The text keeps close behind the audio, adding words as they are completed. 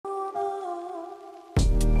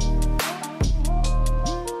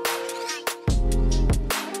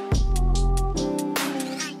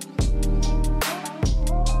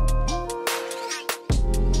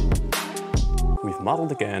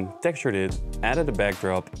modeled again, textured it, added a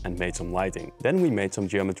backdrop and made some lighting. Then we made some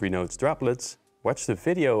geometry nodes droplets, watched the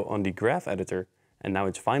video on the graph editor, and now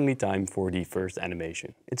it's finally time for the first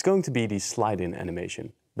animation. It's going to be the slide-in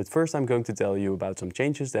animation. But first I'm going to tell you about some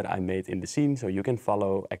changes that I made in the scene so you can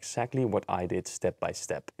follow exactly what I did step by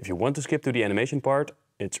step. If you want to skip to the animation part,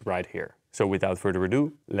 it's right here. So without further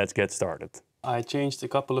ado, let's get started. I changed a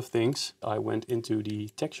couple of things. I went into the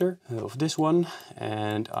texture of this one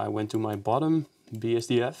and I went to my bottom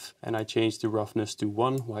BSDF and I changed the roughness to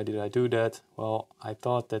 1. Why did I do that? Well, I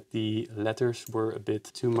thought that the letters were a bit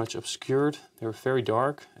too much obscured. They were very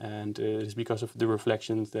dark and it is because of the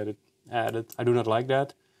reflections that it added. I do not like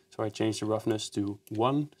that. So I changed the roughness to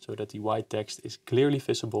 1 so that the white text is clearly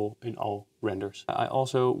visible in all renders. I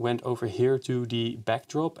also went over here to the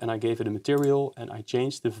backdrop and I gave it a material and I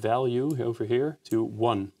changed the value over here to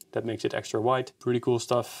 1. That makes it extra white. Pretty cool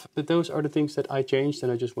stuff. But those are the things that I changed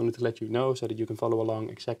and I just wanted to let you know so that you can follow along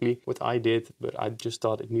exactly what I did. But I just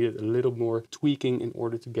thought it needed a little more tweaking in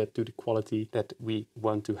order to get to the quality that we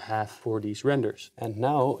want to have for these renders. And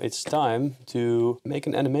now it's time to make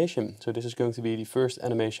an animation. So this is going to be the first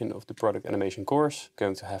animation of the product animation course.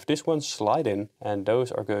 Going to have this one slide in and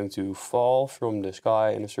those are going to fall from the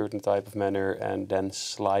sky in a certain type of manner and then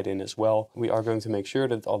slide in as well. We are going to make sure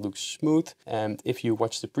that it all looks smooth, and if you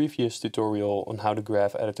watch the previous tutorial on how the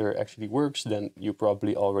graph editor actually works, then you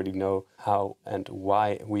probably already know how and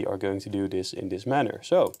why we are going to do this in this manner.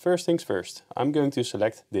 So first things first, I'm going to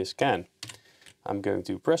select this can. I'm going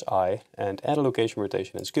to press I and add a location,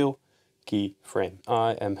 rotation and scale keyframe.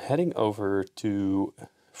 I am heading over to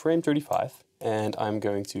frame 35 and I'm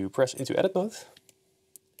going to press into edit mode.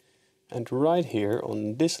 And right here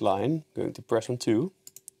on this line, I'm going to press on 2,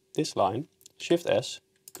 this line, Shift S,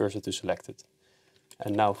 cursor to selected.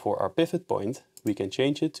 And now for our pivot point, we can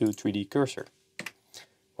change it to 3D cursor.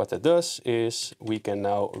 What that does is we can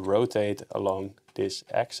now rotate along this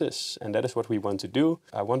axis. And that is what we want to do.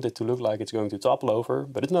 I want it to look like it's going to topple over,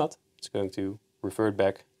 but it's not. It's going to revert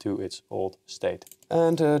back to its old state.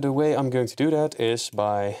 And the way I'm going to do that is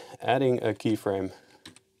by adding a keyframe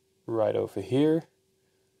right over here.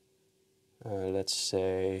 Let's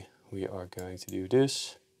say we are going to do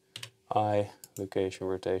this. I, location,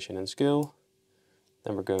 rotation and scale.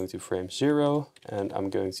 Then we're going to frame 0 and I'm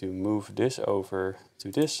going to move this over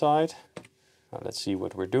to this side. Let's see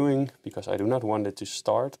what we're doing because I do not want it to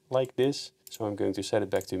start like this. So I'm going to set it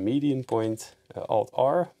back to median point, Alt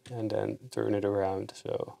R, and then turn it around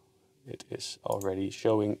so it is already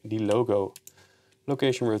showing the logo.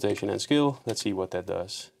 Location, rotation and scale. Let's see what that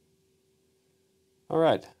does. All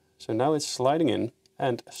right. So now it's sliding in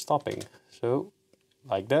and stopping. So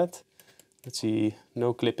like that. Let's see,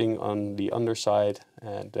 no clipping on the underside,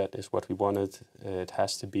 and that is what we wanted. It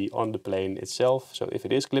has to be on the plane itself. So if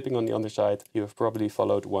it is clipping on the underside, you have probably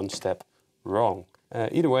followed one step wrong.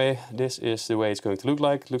 Either way, this is the way it's going to look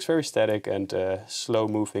like. It looks very static and slow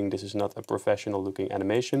moving. This is not a professional looking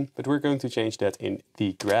animation, but we're going to change that in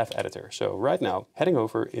the graph editor. So right now, heading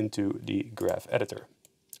over into the graph editor.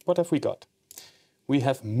 What have we got? We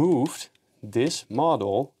have moved this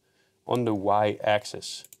model on the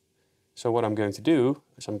y-axis. So what I'm going to do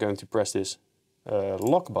is I'm going to press this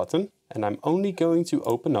lock button and I'm only going to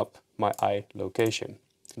open up my eye location.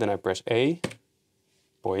 Then I press A,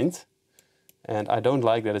 point, and I don't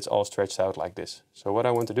like that it's all stretched out like this. So what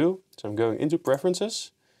I want to do is I'm going into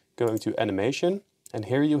preferences, going to animation, and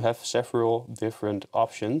here you have several different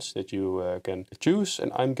options that you can choose,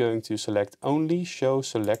 and I'm going to select only show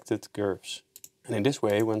selected curves. And in this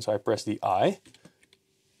way, once I press the I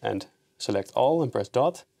and select all and press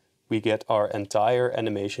dot, we get our entire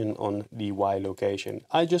animation on the Y location.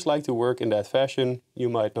 I just like to work in that fashion. You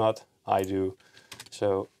might not, I do.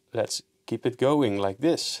 So let's keep it going like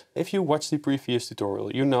this. If you watch the previous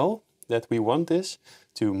tutorial, you know that we want this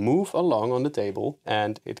to move along on the table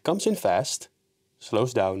and it comes in fast,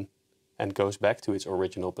 slows down and goes back to its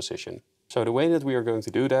original position. So the way that we are going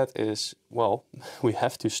to do that is, well, we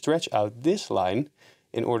have to stretch out this line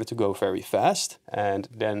in order to go very fast, and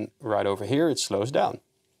then right over here it slows down.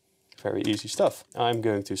 Very easy stuff. I'm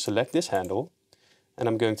going to select this handle and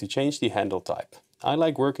I'm going to change the handle type. I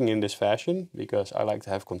like working in this fashion because I like to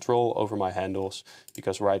have control over my handles,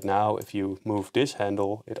 because right now if you move this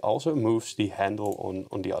handle, it also moves the handle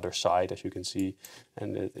on the other side, as you can see,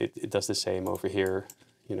 and it does the same over here,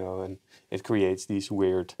 you know, and it creates these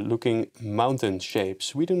weird looking mountain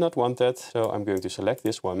shapes. We do not want that, so I'm going to select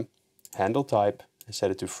this one, handle type, and set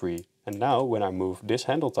it to free. And now when I move this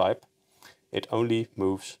handle type, it only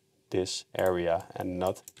moves this area and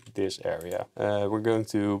not this area. We're going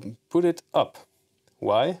to put it up.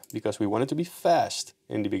 Why? Because we want it to be fast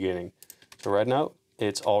in the beginning. So right now,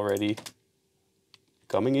 it's already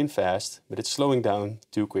coming in fast, but it's slowing down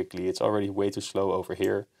too quickly. It's already way too slow over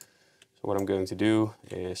here. So what I'm going to do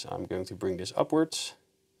is I'm going to bring this upwards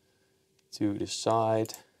to the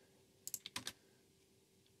side.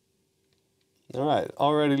 All right,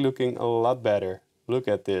 already looking a lot better. Look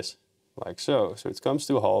at this, like so. So it comes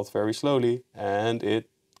to a halt very slowly and it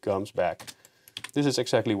comes back. This is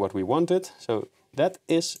exactly what we wanted. So that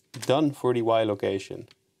is done for the Y location.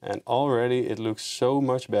 And already it looks so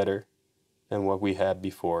much better than what we had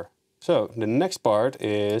before. So the next part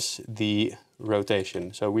is the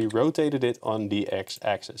rotation. So we rotated it on the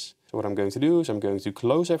x-axis. So what I'm going to do is I'm going to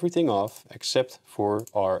close everything off except for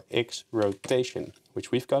our X rotation,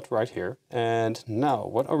 which we've got right here. And now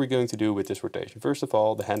what are we going to do with this rotation? First of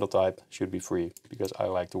all, the handle type should be free because I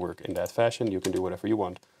like to work in that fashion. You can do whatever you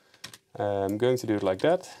want. I'm going to do it like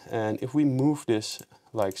that. And if we move this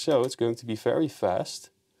like so, it's going to be very fast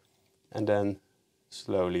and then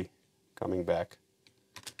slowly coming back,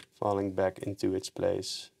 falling back into its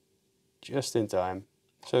place just in time.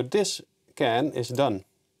 So this can is done.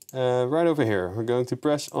 Right over here, we're going to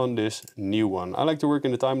press on this new one. I like to work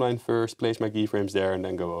in the timeline first, place my keyframes there, and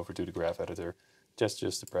then go over to the graph editor.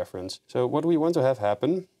 Just a preference. So what we want to have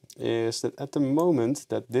happen is that at the moment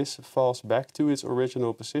that this falls back to its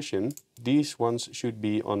original position, these ones should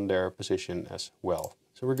be on their position as well.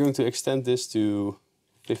 So we're going to extend this to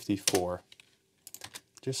 54.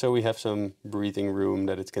 Just so we have some breathing room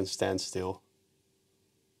that it can stand still.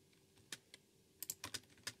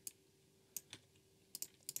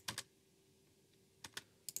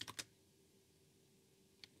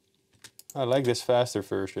 I like this faster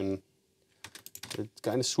version. It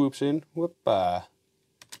kind of swoops in. Whoopa.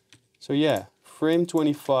 So yeah, frame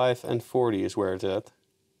 25 and 40 is where it's at.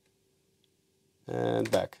 And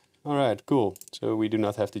back. Alright, cool. So we do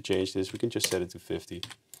not have to change this. We can just set it to 50.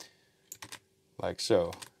 Like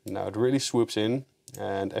so. Now it really swoops in.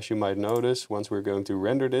 And as you might notice, once we're going to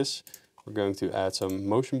render this, we're going to add some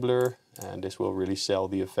motion blur. And this will really sell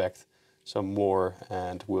the effect some more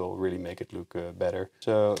and will really make it look better.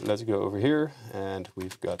 So let's go over here and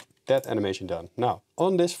we've got that animation done. Now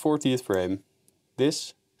on this 40th frame,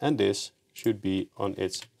 this and this should be on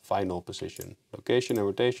its final position. Location and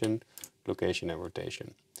rotation, location and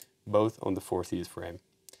rotation. Both on the 40th frame.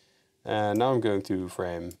 And now I'm going to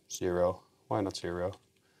frame 0. Why not 0?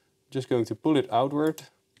 Just going to pull it outward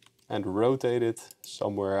and rotate it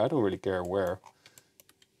somewhere. I don't really care where.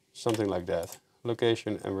 Something like that.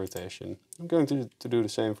 Location and rotation. I'm going to do the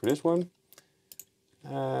same for this one.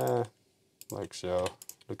 Like so.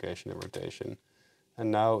 Location and rotation.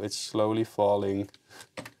 And now it's slowly falling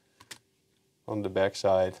on the back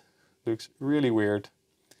side. Looks really weird.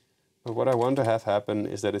 But what I want to have happen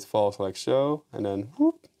is that it falls like so and then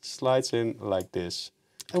whoop, slides in like this.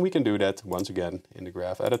 And we can do that once again in the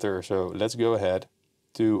graph editor. So let's go ahead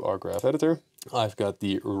to our graph editor. I've got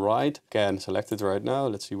the right can selected right now.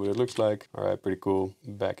 Let's see what it looks like. All right, pretty cool.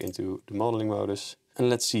 Back into the modeling modus. And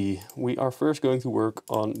let's see, we are first going to work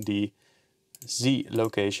on the Z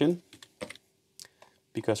location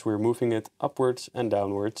because we're moving it upwards and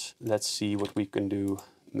downwards. Let's see what we can do.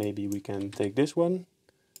 Maybe we can take this one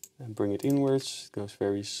and bring it inwards. It goes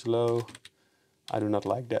very slow. I do not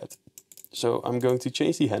like that. So I'm going to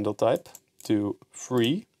change the handle type to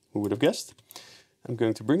free. Who would have guessed? I'm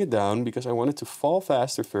going to bring it down because I want it to fall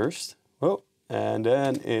faster first. Oh, and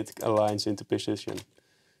then it aligns into position.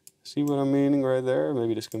 See what I'm meaning right there?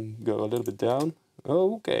 Maybe this can go a little bit down.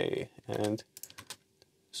 Okay, and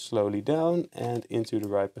slowly down and into the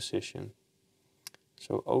right position.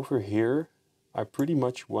 So over here, I pretty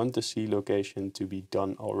much want the C location to be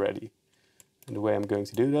done already. And the way I'm going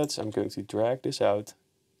to do that is I'm going to drag this out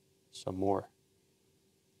some more.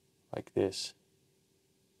 Like this.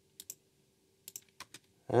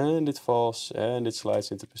 And it falls and it slides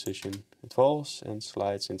into position. It falls and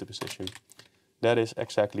slides into position. That is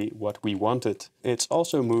exactly what we wanted. It's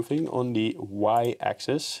also moving on the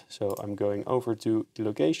Y-axis. So I'm going over to the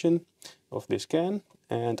location of this can.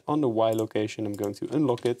 And on the Y location, I'm going to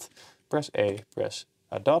unlock it. Press A, press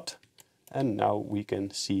a dot. And now we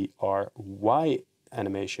can see our Y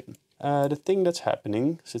animation. The thing that's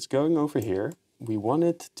happening is it's going over here. We want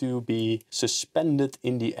it to be suspended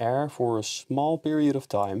in the air for a small period of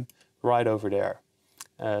time right over there.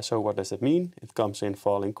 So what does that mean? It comes in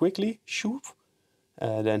falling quickly, shoop.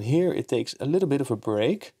 Then here it takes a little bit of a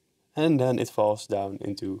break and then it falls down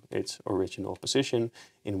into its original position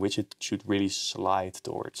in which it should really slide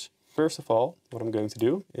towards. First of all, what I'm going to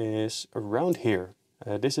do is around here.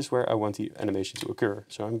 This is where I want the animation to occur.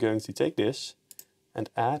 So I'm going to take this and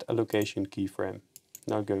add a location keyframe.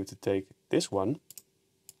 Now I'm going to take this one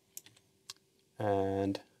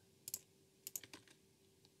And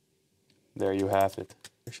there you have it.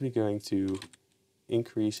 Actually going to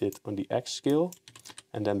increase it on the X scale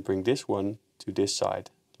and then bring this one to this side,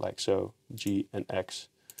 like so, G and X.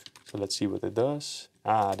 So let's see what it does.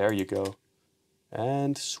 Ah, there you go.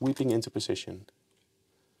 And sweeping into position.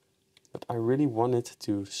 But I really want it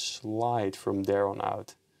to slide from there on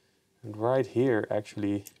out. And right here,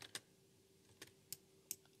 actually,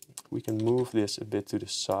 we can move this a bit to the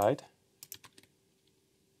side.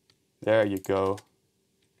 There you go.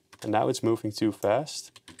 And now it's moving too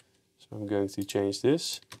fast. So I'm going to change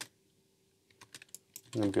this.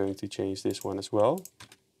 And I'm going to change this one as well.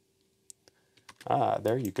 Ah,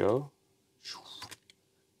 there you go.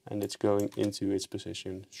 And it's going into its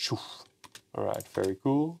position. All right, very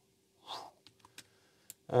cool.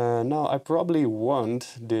 Now I probably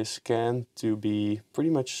want this scan to be pretty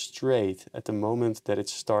much straight at the moment that it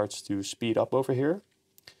starts to speed up over here.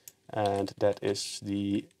 And that is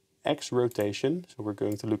the X rotation. So we're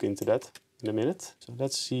going to look into that in a minute. So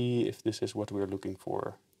let's see if this is what we're looking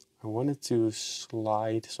for. I want it to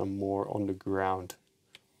slide some more on the ground.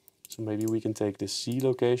 So maybe we can take the C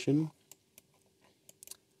location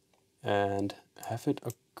and have it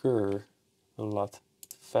occur a lot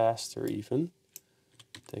faster even.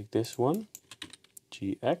 Take this one,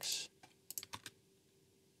 GX.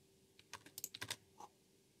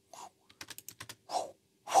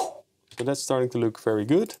 So that's starting to look very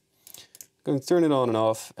good. I'm going to turn it on and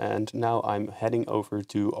off, and now I'm heading over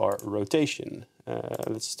to our rotation.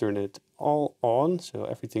 Let's turn it all on, so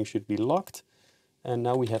everything should be locked. And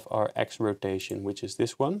now we have our X rotation, which is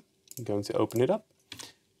this one. I'm going to open it up,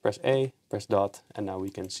 press A, press dot, and now we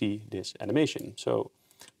can see this animation. So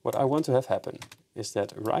what I want to have happen is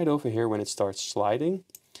that right over here when it starts sliding,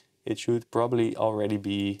 it should probably already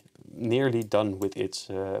be nearly done with its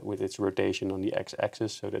rotation on the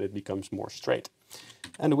x-axis so that it becomes more straight.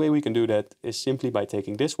 And the way we can do that is simply by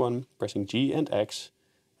taking this one, pressing G and X,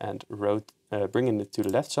 and bringing it to the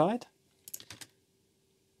left side.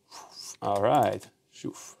 All right,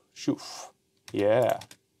 shoof, shoof, yeah.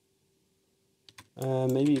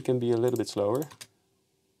 Maybe it can be a little bit slower.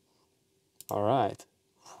 All right,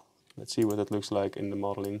 let's see what it looks like in the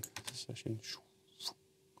modeling session.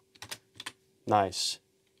 Nice.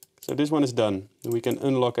 So this one is done. We can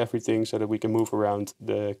unlock everything so that we can move around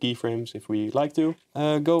the keyframes if we like to.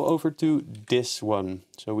 Go over to this one.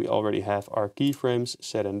 So we already have our keyframes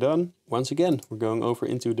set and done. Once again, we're going over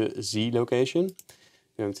into the Z location.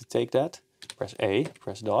 Going to take that, press A,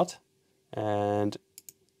 press dot, and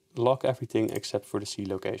lock everything except for the C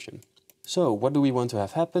location. So what do we want to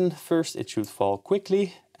have happen? First, it should fall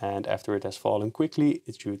quickly, and after it has fallen quickly,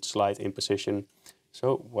 it should slide in position.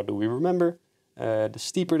 So what do we remember? The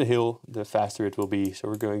steeper the hill, the faster it will be. So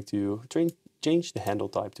we're going to change the handle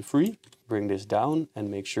type to free, bring this down and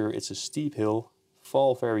make sure it's a steep hill,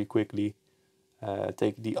 fall very quickly.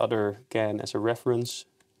 Take the other can as a reference,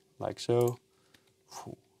 like so.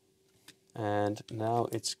 And now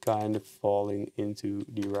it's kind of falling into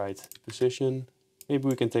the right position. Maybe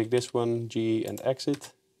we can take this one, G, and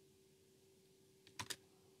exit.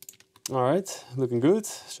 All right, looking good.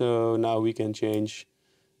 So now we can change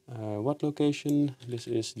what location? This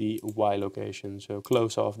is the Y location. So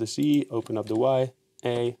close off the C, open up the Y,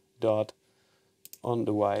 A dot on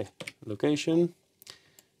the Y location.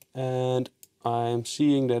 And I'm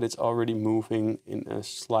seeing that it's already moving in a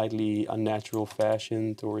slightly unnatural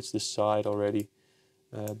fashion towards the side already.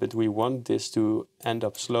 But we want this to end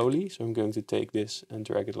up slowly. So I'm going to take this and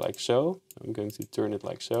drag it like so. I'm going to turn it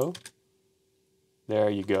like so. There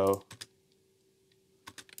you go.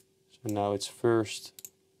 So now it's first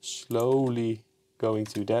slowly going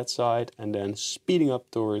to that side and then speeding up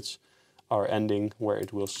towards our ending where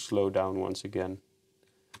it will slow down once again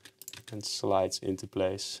and slides into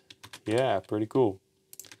place. Yeah, pretty cool.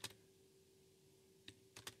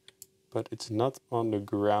 But it's not on the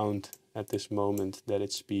ground at this moment that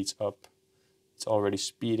it speeds up. It's already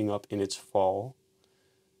speeding up in its fall.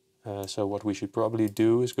 So what we should probably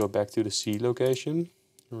do is go back to the C location,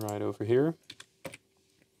 right over here.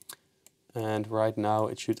 And right now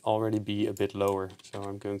it should already be a bit lower. So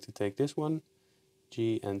I'm going to take this one,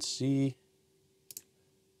 G and C.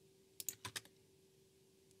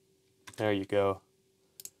 There you go.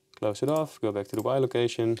 Close it off, go back to the Y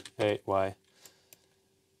location, hey, Y.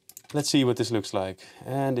 Let's see what this looks like.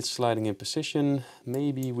 And it's sliding in position.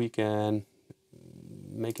 Maybe we can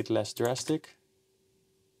make it less drastic.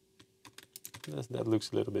 That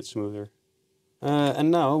looks a little bit smoother.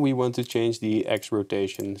 And now we want to change the X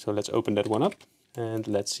rotation. So let's open that one up and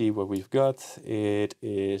let's see what we've got. It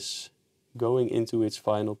is going into its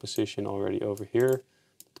final position already over here.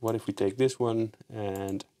 what if we take this one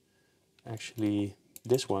and actually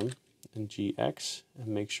this one and GX and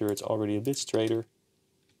make sure it's already a bit straighter.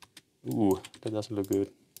 Ooh, that doesn't look good.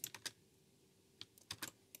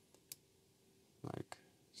 Like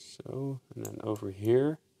so, and then over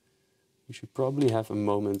here, you should probably have a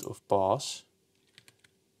moment of pause.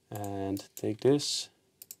 And take this,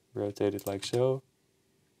 rotate it like so.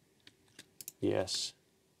 Yes.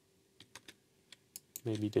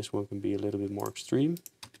 Maybe this one can be a little bit more extreme.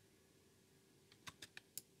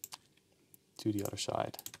 To the other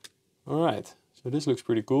side. All right, so this looks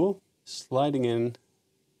pretty cool. Sliding in,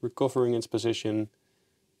 recovering its position,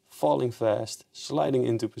 falling fast, sliding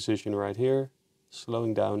into position right here,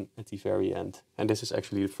 slowing down at the very end. And this is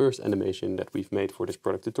actually the first animation that we've made for this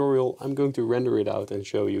product tutorial. I'm going to render it out and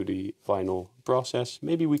show you the final process.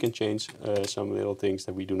 Maybe we can change some little things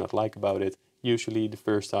that we do not like about it. Usually the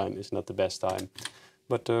first time is not the best time,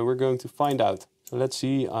 but we're going to find out. So let's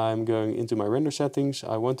see, I'm going into my render settings.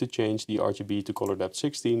 I want to change the RGB to color depth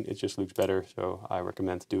 16. It just looks better, so I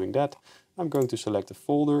recommend doing that. I'm going to select a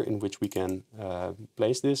folder in which we can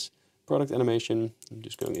place this. Product animation, I'm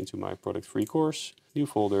just going into my product free course, new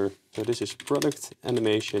folder. So this is product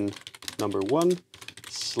animation number 1,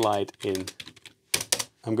 slide in.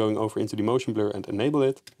 I'm going over into the motion blur and enable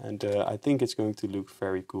it, and I think it's going to look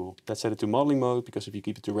very cool. Let's set it to modeling mode, because if you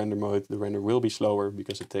keep it to render mode, the render will be slower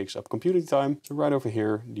because it takes up computing time. So right over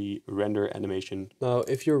here, the render animation. Now,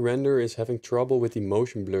 if your render is having trouble with the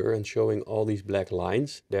motion blur and showing all these black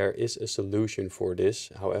lines, there is a solution for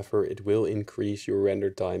this. However, it will increase your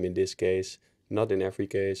render time in this case. Not in every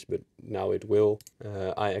case, but now it will.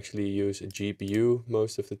 I actually use a GPU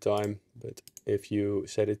most of the time, but if you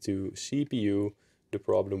set it to CPU, the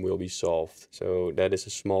problem will be solved. So that is a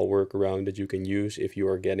small workaround that you can use if you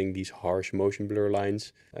are getting these harsh motion blur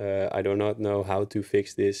lines. I do not know how to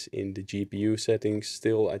fix this in the GPU settings.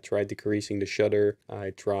 Still, I tried decreasing the shutter.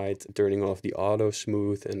 I tried turning off the auto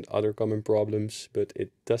smooth and other common problems, but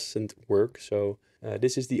it doesn't work. So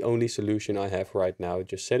this is the only solution I have right now.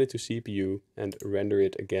 Just set it to CPU and render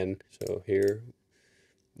it again. So here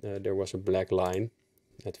there was a black line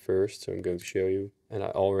at first, so I'm going to show you. And I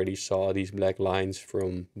already saw these black lines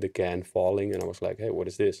from the can falling, and I was like, hey, what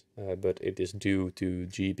is this? But it is due to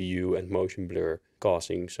GPU and motion blur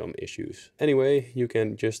causing some issues. Anyway, you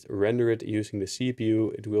can just render it using the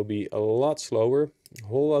CPU. It will be a lot slower, a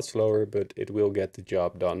whole lot slower, but it will get the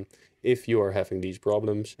job done if you are having these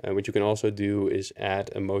problems. And what you can also do is add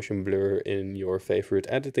a motion blur in your favorite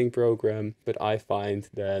editing program, but I find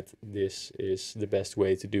that this is the best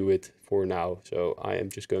way to do it for now. So I am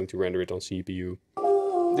just going to render it on CPU.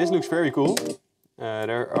 This looks very cool.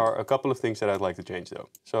 There are a couple of things that I'd like to change though.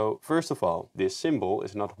 So first of all, this symbol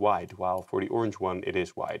is not white, while for the orange one it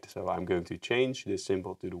is white. So I'm going to change this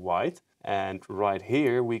symbol to the white. And right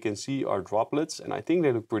here we can see our droplets, and I think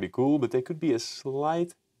they look pretty cool, but they could be a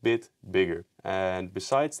slight bit bigger. And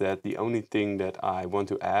besides that, the only thing that I want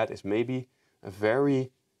to add is maybe a very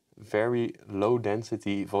low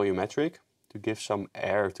density volumetric to give some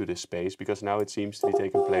air to this space, because now it seems to be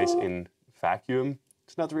taking place in vacuum.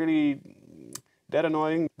 It's not really that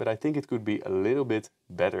annoying, but I think it could be a little bit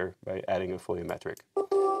better by adding a volumetric.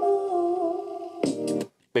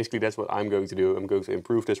 Basically, that's what I'm going to do. I'm going to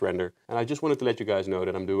improve this render. And I just wanted to let you guys know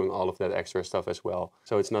that I'm doing all of that extra stuff as well.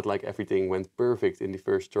 So it's not like everything went perfect in the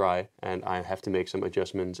first try, and I have to make some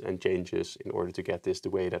adjustments and changes in order to get this the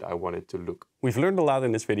way that I want it to look. We've learned a lot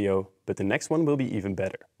in this video, but the next one will be even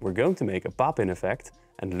better. We're going to make a pop-in effect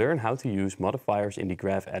and learn how to use modifiers in the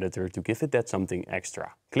graph editor to give it that something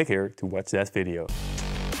extra. Click here to watch that video.